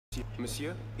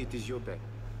Monsieur, it is your bet.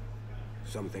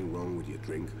 Something wrong with your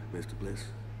drink, Mr. Bliss?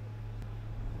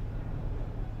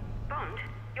 Bond,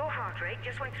 your heart rate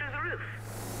just went through the roof.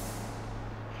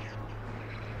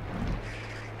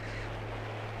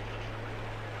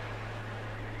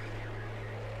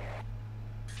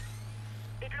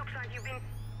 It looks like you've been...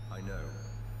 I know.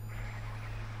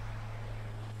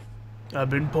 I've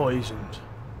been poisoned.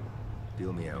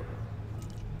 Deal me out.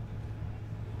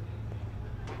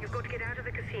 You've got to get out of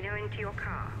the casino into your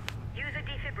car. Use a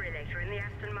defibrillator in the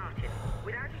Aston Martin.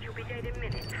 Without it, you'll be dead in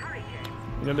minutes. Hurry, James.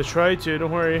 I'm gonna try to,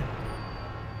 don't worry.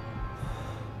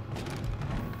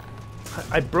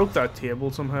 I broke that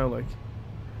table somehow, like.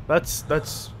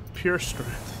 That's pure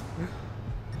strength.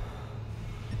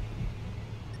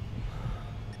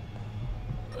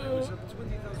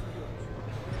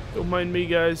 Don't mind me,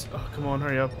 guys. Oh, come on,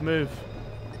 hurry up. Move.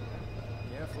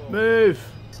 Move!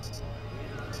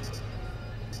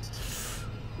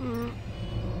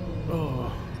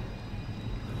 Oh.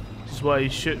 This is why he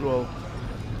should, well,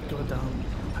 go down.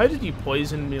 How did he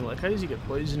poison me? Like, how does he get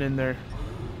poison in there?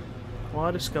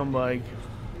 What a scumbag.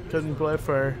 Couldn't play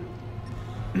fair.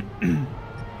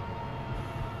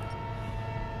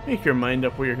 Make your mind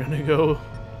up where you're gonna go.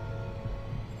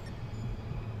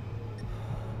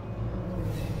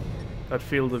 That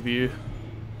field of view.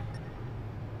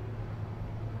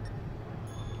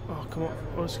 Oh, come on.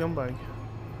 Oh, scumbag.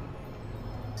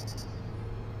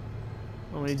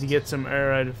 I need to get some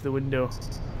air out of the window.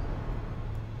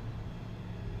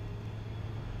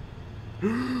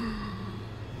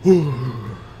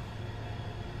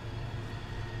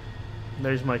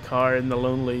 There's my car in the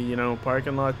lonely, you know,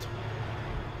 parking lot.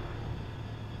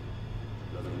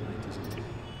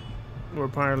 Where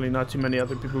apparently not too many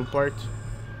other people parked.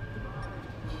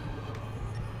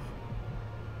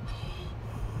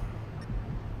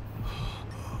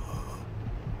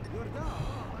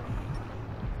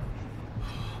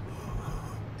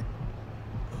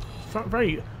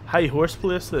 Very high horse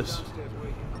place, this.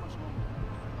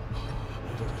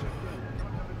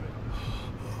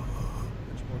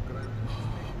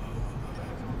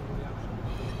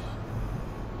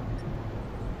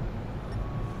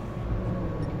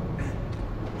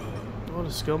 What a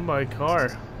scumbag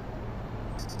car.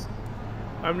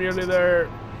 I'm nearly there.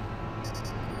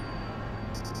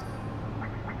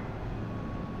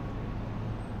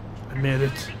 I made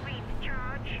it.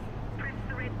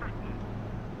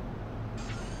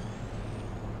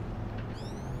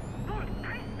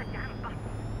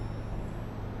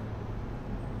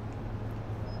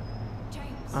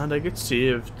 And I get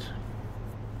saved.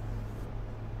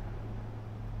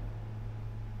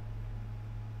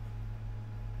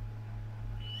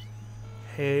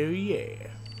 Hell yeah.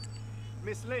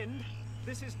 Miss Lind,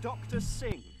 this is Dr.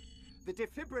 Singh. The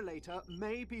defibrillator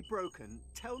may be broken.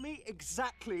 Tell me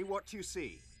exactly what you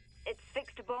see. It's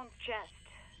fixed to Bond's chest.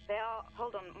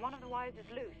 Hold on, one of the wires is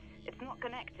loose. It's not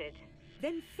connected.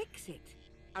 Then fix it.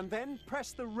 And then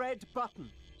press the red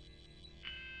button.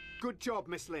 Good job,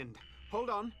 Miss Lind. Hold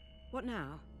on. What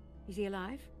now? Is he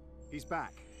alive? He's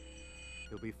back.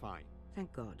 He'll be fine.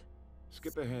 Thank God.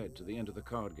 Skip ahead to the end of the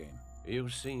card game. You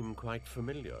seem quite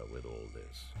familiar with all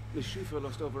this. The Schufa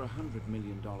lost over $100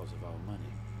 million of our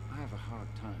money. I have a hard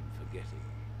time forgetting.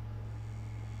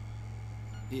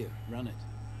 Here, run it.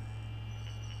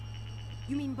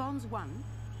 You mean Bond's won?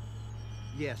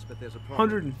 Yes, but there's a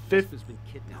problem.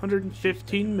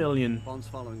 115 million. Bond's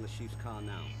following the chief's car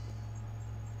now.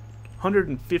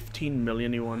 115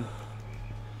 million he won.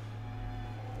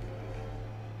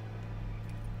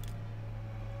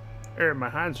 My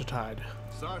hands are tied.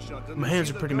 Sasha, My hands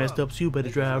are pretty messed up, so you better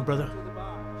drive, brother.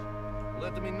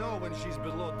 Let me know when she's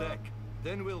below deck.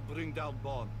 Then we'll bring down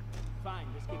Bond. Fine,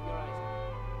 just keep your eyes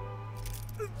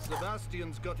on.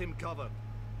 Sebastian's got him covered.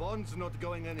 Bond's not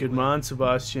going anywhere. Good man,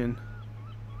 Sebastian.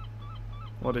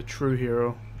 What a true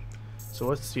hero. So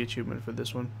what's the achievement for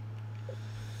this one?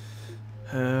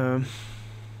 I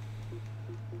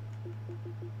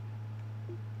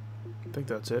think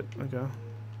that's it. Okay.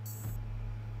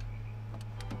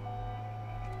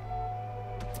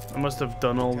 I must have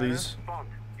done all these. Bond,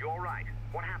 you're right.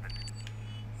 What happened?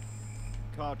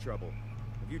 Car trouble.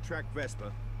 Have you tracked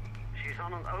Vespa? She's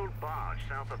on an old barge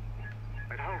south of...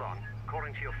 Wait, hold on.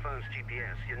 According to your phone's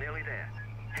GPS, you're nearly there.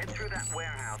 Head through that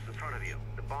warehouse in front of you.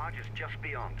 The barge is just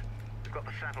beyond. We've got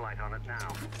the satellite on it now.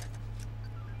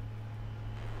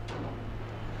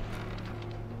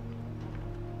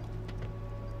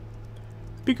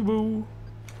 Peekaboo.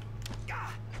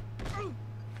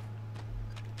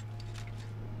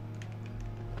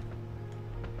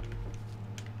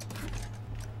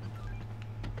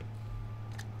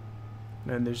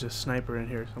 Man, there's a sniper in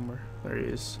here somewhere. There he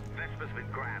is. Vespa sniper's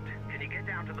been grabbed. Can you get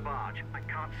down to the barge? I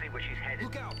can't see where she's headed.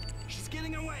 Look out! She's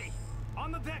getting away! On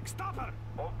the deck, stop her!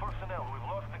 All personnel, we've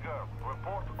lost the girl.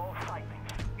 Report all sightings.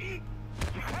 She's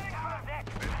heading for the deck!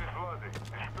 This is Lodi.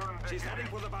 She's heading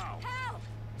for the bow. Help!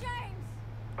 James!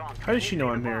 Bond, How does she know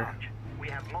I'm the here? barge. We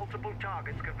have multiple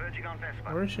targets converging on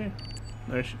Vespa. Where is she?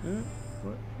 There she.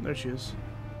 What? There she is.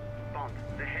 Bond,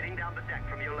 they're heading down the deck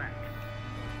from your left.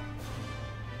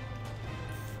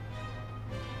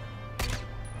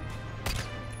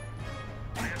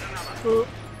 There's another. Oh.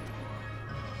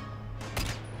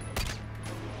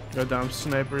 Goddamn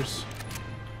snipers.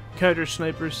 Counter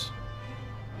snipers.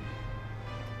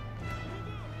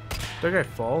 Did that guy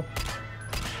fall?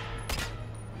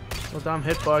 Oh, damn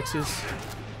hitboxes.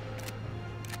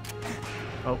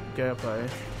 Oh, get up high.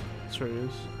 That's where he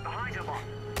is. Behind her, Bond.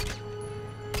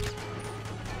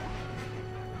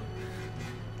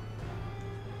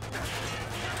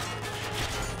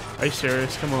 Are you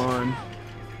serious? Come on.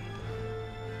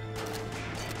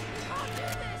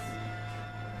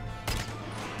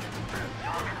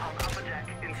 Target on the upper deck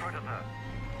in front of her.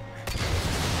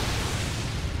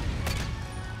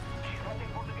 She's heading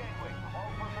for the gateway.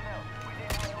 All personnel,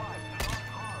 within our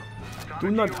lives.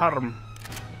 Do not harm.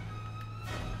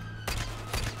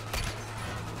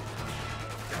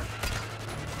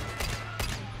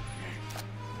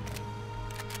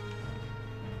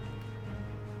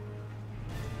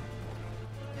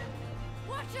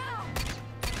 Watch out!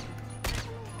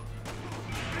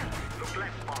 Look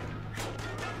left, Bond.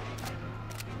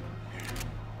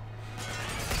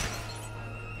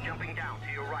 Jumping down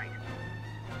to your right.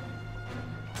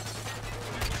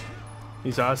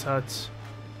 These ass hats.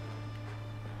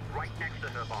 Right next to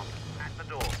her, Bond. At the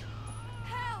door.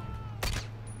 Help!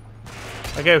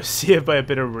 That guy was saved by a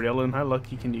bit of railing. How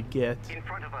lucky can you get? In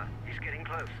front of her. He's getting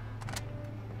close.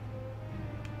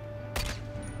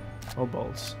 Oh,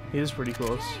 balls. He is pretty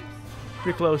close.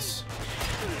 Pretty close.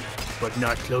 But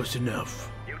not close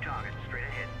enough. New target, straight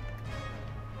ahead.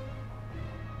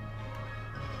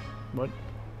 What?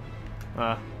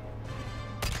 I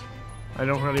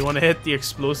don't really want to hit the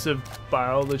explosive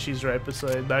barrel that she's right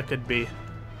beside. That could be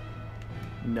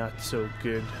not so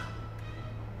good.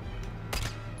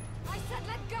 I said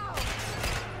let go!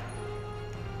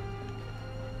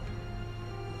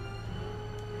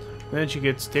 Then she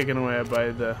gets taken away by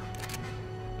the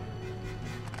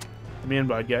main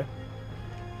bad guy.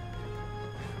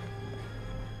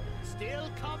 Still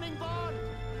coming, Bond!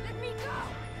 Let me go!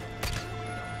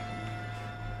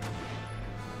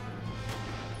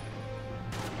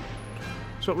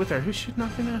 So with her, who's shooting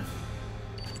at me now?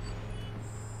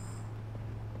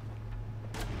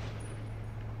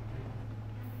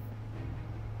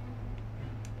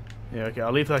 Yeah, okay,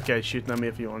 I'll leave that guy shooting at me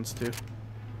if he wants to.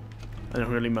 I don't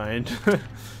really mind.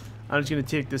 I'm just gonna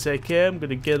take this AK, I'm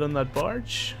gonna get on that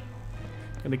barge.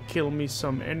 Gonna kill me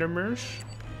some enemies.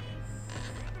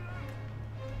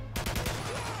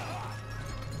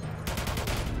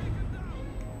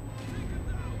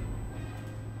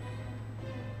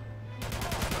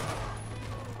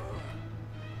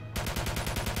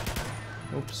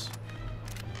 Oops.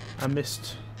 I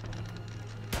missed.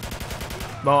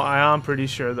 Well, I am pretty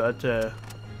sure that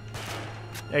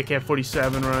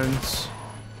AK-47 rounds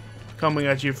coming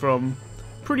at you from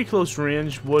pretty close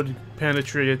range would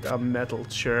penetrate a metal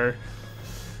chair.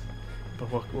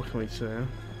 But what can we say?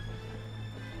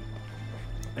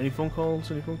 Any phone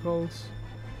calls? Any phone calls?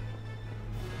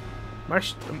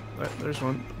 There's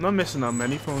one. I'm not missing that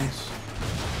many phones.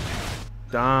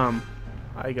 Damn.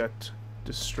 I got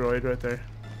destroyed right there.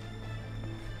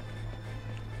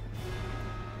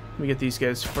 Let me get these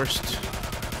guys first. Is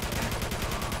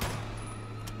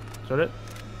that it?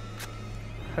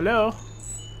 Hello?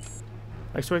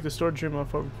 I expect the storage room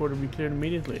off recorder to be cleared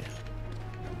immediately.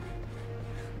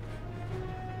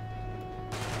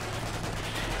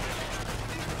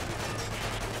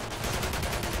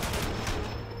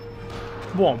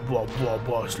 Blah blah blah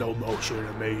blah, slow motion,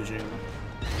 amazing.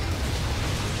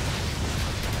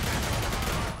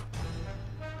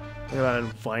 Look at that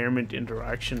environment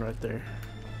interaction right there.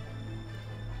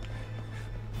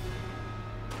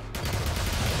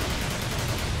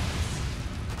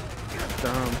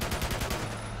 Damn.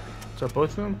 Is that both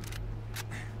of them?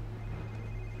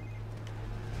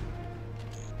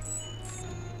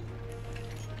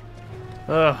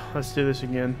 Ugh, let's do this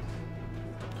again.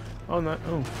 Oh, no.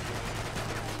 Oh.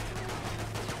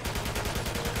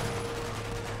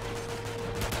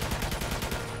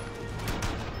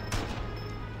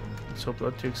 Let's hope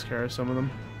that takes care of some of them.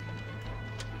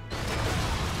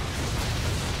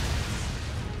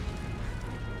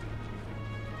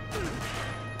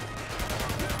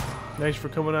 Thanks for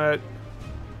coming out.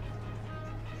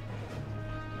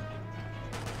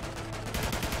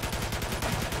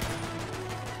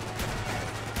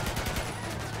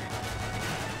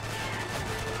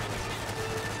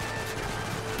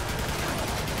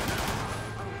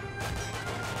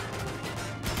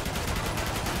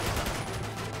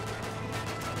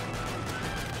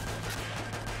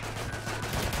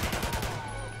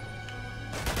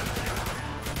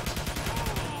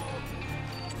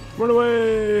 Run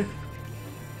away!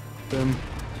 Boom.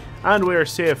 And we are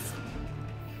safe.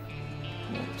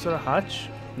 Is that a hatch?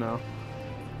 No.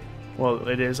 Well,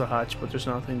 it is a hatch, but there's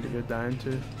nothing to go down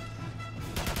to.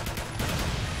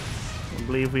 I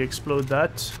believe we explode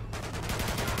that.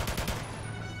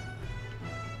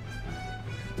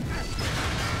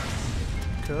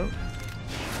 Cool.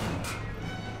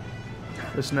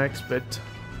 This next bit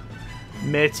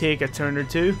may take a turn or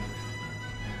two.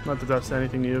 Not that that's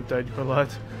anything new, I've died for a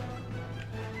lot.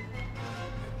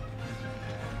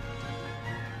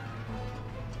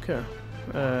 Okay.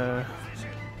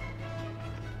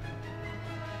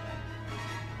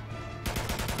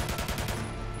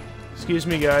 Excuse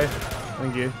me, guy.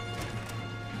 Thank you.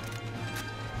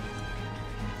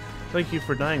 Thank you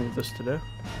for dying with us today.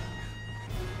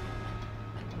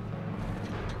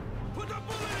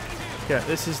 Okay,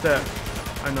 this is the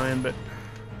annoying bit.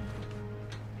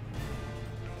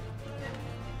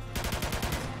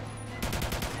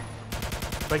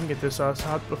 If I can get this ass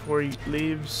out before he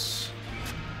leaves,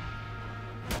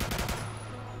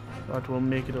 that will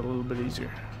make it a little bit easier.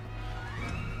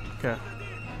 Okay.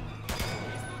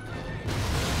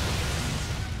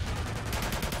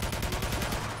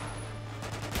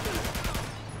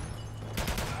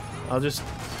 I'll just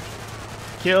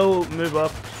kill, move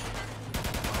up.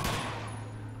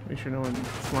 Make sure no one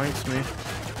flanks me.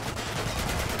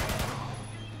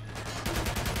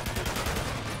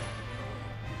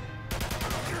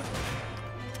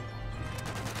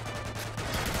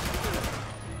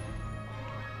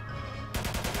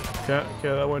 Okay,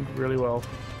 that went really well.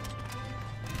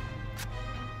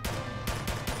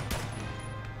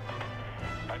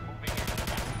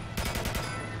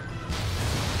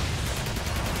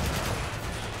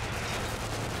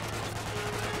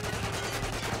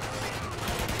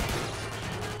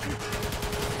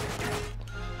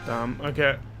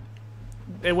 Okay.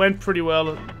 It went pretty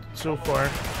well so far.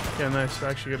 Okay, nice. I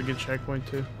actually got a good checkpoint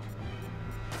too.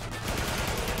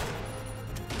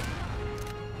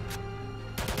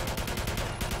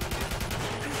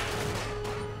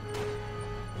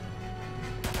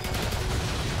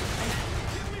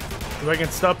 If I can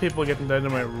stop people getting down to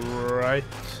my right,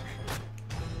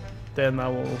 then that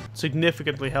will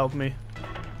significantly help me.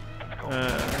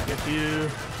 Get you.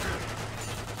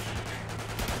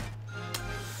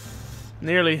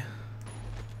 Nearly.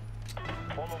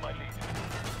 Follow my lead.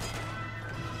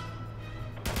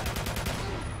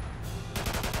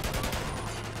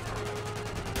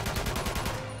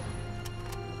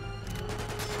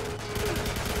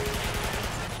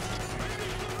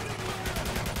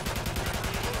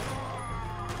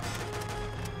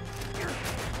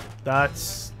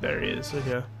 There he is,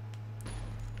 okay.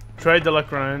 Tried to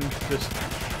look around, just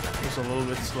was a little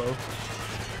bit slow.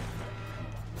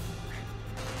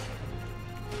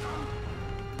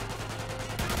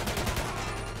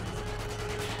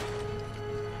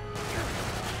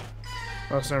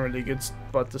 That's not really a good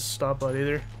spot to stop at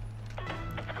either.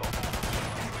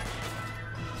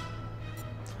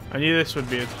 I knew this would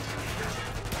be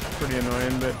pretty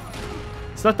annoying, but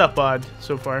it's not that bad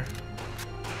so far.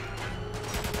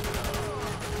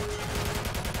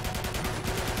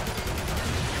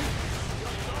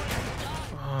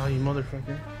 Oh, you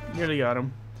motherfucker. Nearly got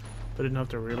him, but didn't have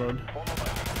to reload.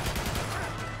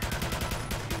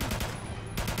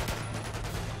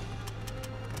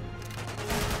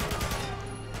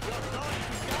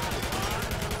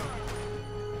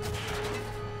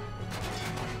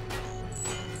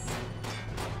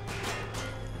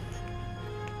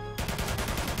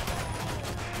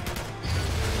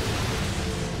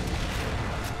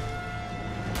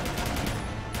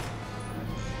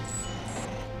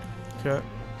 Okay.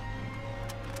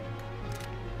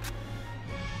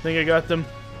 I think I got them.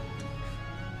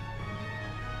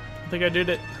 I think I did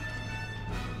it.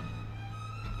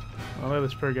 Oh, look at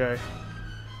this poor guy.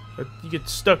 But you get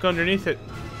stuck underneath it.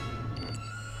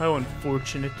 How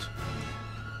unfortunate.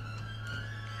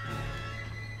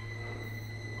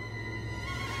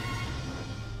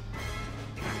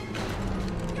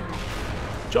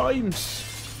 James!